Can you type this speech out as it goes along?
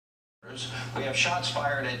We have shots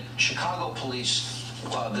fired at Chicago police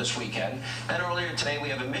this weekend. Then earlier today, we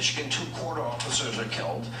have in Michigan, 2 court officers are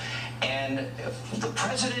killed. And the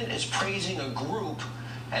president is praising a group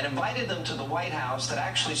and invited them to the White House that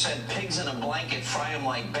actually said pigs in a blanket, fry them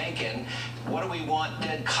like bacon. What do we want?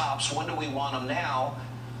 Dead cops. When do we want them now?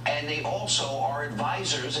 And they also are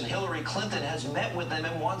advisors, and Hillary Clinton has met with them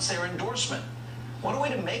and wants their endorsement. What are we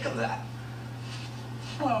to make of that?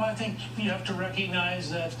 Well, I think you have to recognize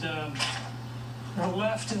that the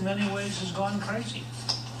left in many ways has gone crazy.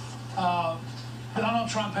 Donald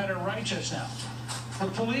Trump had it right just now. The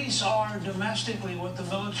police are domestically what the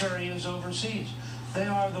military is overseas. They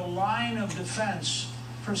are the line of defense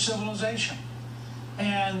for civilization.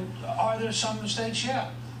 And are there some mistakes?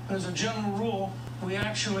 Yeah. But as a general rule, we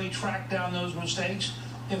actually track down those mistakes.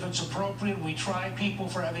 If it's appropriate, we try people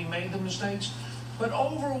for having made the mistakes. But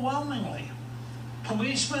overwhelmingly,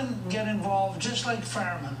 policemen get involved, just like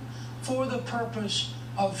firemen, for the purpose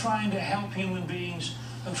of trying to help human beings,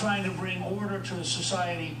 of trying to bring order to a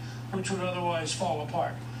society which would otherwise fall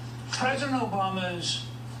apart. President Obama's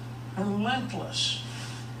relentless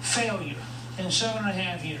failure in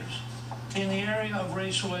 7.5 years in the area of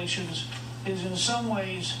race relations is in some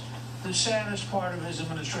ways the saddest part of his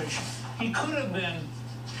administration. He could have been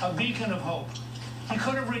a beacon of hope. He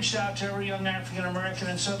could have reached out to every young African American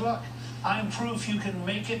and said, look, I'm proof you can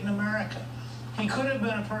make it in America. He could have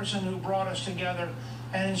been a person who brought us together,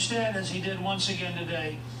 and instead, as he did once again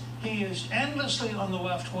today, he is endlessly on the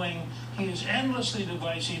left wing. He is endlessly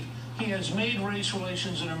divisive. He has made race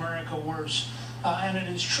relations in America worse, and it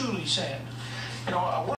is truly sad. You know,